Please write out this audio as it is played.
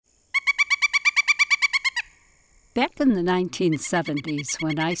Back in the 1970s,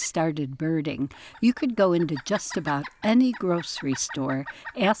 when I started birding, you could go into just about any grocery store,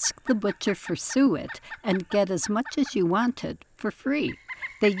 ask the butcher for suet, and get as much as you wanted for free.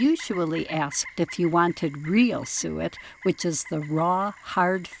 They usually asked if you wanted real suet, which is the raw,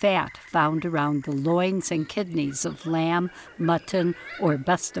 hard fat found around the loins and kidneys of lamb, mutton, or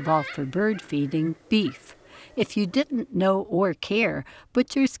best of all for bird feeding, beef. If you didn't know or care,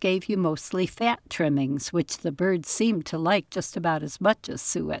 butchers gave you mostly fat trimmings, which the birds seemed to like just about as much as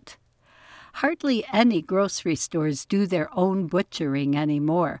suet. Hardly any grocery stores do their own butchering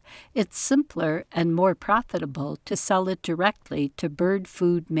anymore. It's simpler and more profitable to sell it directly to bird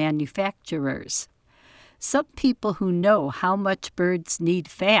food manufacturers. Some people who know how much birds need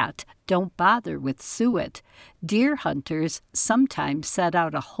fat don't bother with suet. Deer hunters sometimes set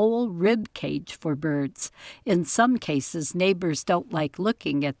out a whole rib cage for birds. In some cases, neighbors don't like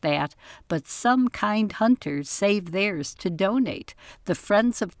looking at that, but some kind hunters save theirs to donate. The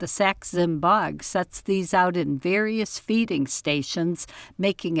Friends of the Sax-Zim Bog sets these out in various feeding stations,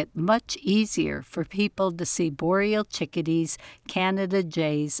 making it much easier for people to see boreal chickadees, Canada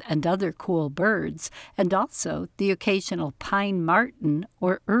jays, and other cool birds, and also the occasional pine martin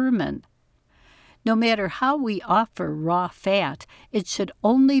or ermine. No matter how we offer raw fat, it should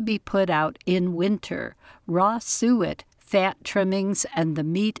only be put out in winter. Raw suet, fat trimmings, and the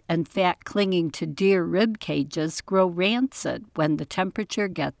meat and fat clinging to deer rib cages grow rancid when the temperature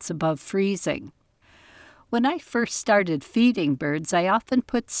gets above freezing. When I first started feeding birds, I often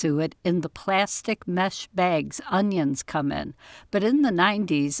put suet in the plastic mesh bags onions come in. But in the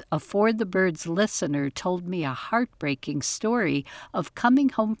 90s, a For the Birds listener told me a heartbreaking story of coming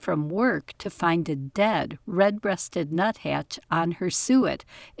home from work to find a dead red-breasted nuthatch on her suet,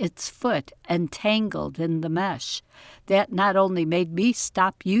 its foot entangled in the mesh. That not only made me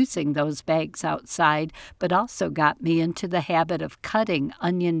stop using those bags outside, but also got me into the habit of cutting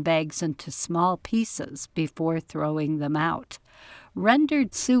onion bags into small pieces before throwing them out.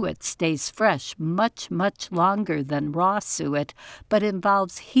 Rendered suet stays fresh much longer than raw suet, but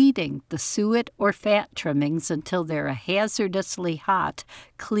involves heating the suet or fat trimmings until they're a hazardously hot,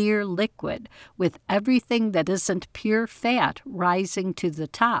 clear liquid, with everything that isn't pure fat rising to the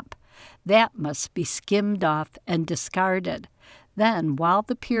top. That must be skimmed off and discarded. Then, while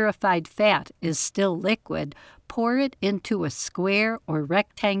the purified fat is still liquid, pour it into a square or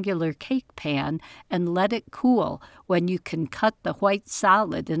rectangular cake pan and let it cool when you can cut the white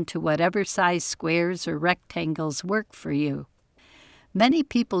solid into whatever size squares or rectangles work for you. Many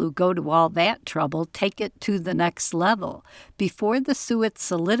people who go to all that trouble take it to the next level. Before the suet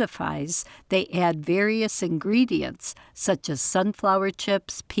solidifies, they add various ingredients, such as sunflower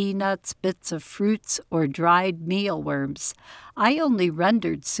chips, peanuts, bits of fruits, or dried mealworms. I only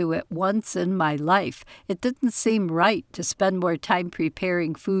rendered suet once in my life. It didn't seem right to spend more time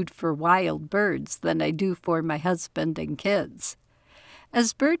preparing food for wild birds than I do for my husband and kids.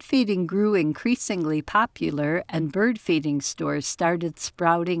 As bird feeding grew increasingly popular and bird feeding stores started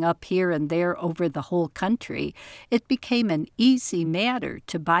sprouting up here and there over the whole country, it became an easy matter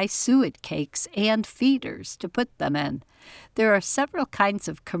to buy suet cakes and feeders to put them in. There are several kinds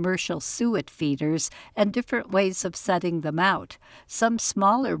of commercial suet feeders and different ways of setting them out. Some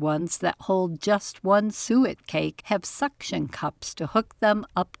smaller ones that hold just one suet cake have suction cups to hook them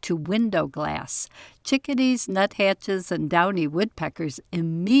up to window glass. Chickadees, nuthatches, and downy woodpeckers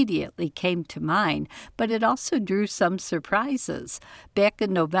immediately came to mind, but it also drew some surprises. Back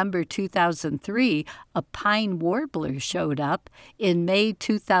in November 2003, a pine warbler showed up. In May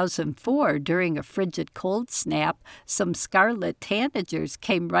 2004, during a frigid cold snap, some scarlet tanagers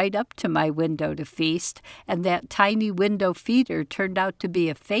came right up to my window to feast, and that tiny window feeder turned out to be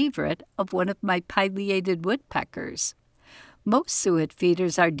a favorite of one of my pileated woodpeckers. Most suet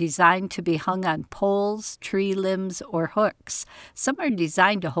feeders are designed to be hung on poles, tree limbs, or hooks. Some are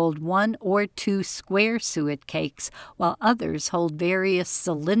designed to hold 1 or 2 square suet cakes, while others hold various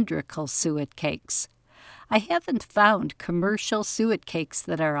cylindrical suet cakes. I haven't found commercial suet cakes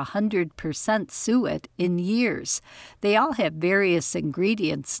that are 100% suet in years. They all have various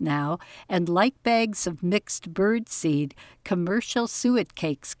ingredients now, and like bags of mixed bird seed, commercial suet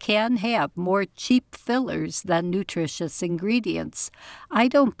cakes can have more cheap fillers than nutritious ingredients. I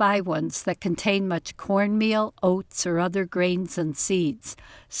don't buy ones that contain much cornmeal, oats, or other grains and seeds.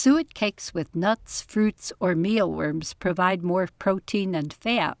 Suet cakes with nuts, fruits, or mealworms provide more protein and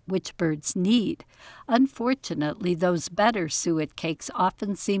fat, which birds need. Unfortunately, unfortunately, those better suet cakes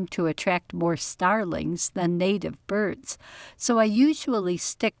often seem to attract more starlings than native birds. So I usually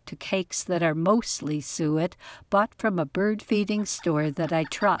stick to cakes that are mostly suet, bought from a bird-feeding store that I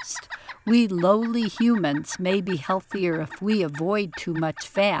trust. We lowly humans may be healthier if we avoid too much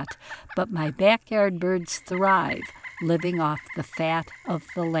fat, but my backyard birds thrive, living off the fat of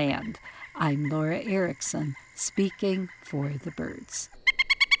the land. I'm Laura Erickson, speaking for the birds.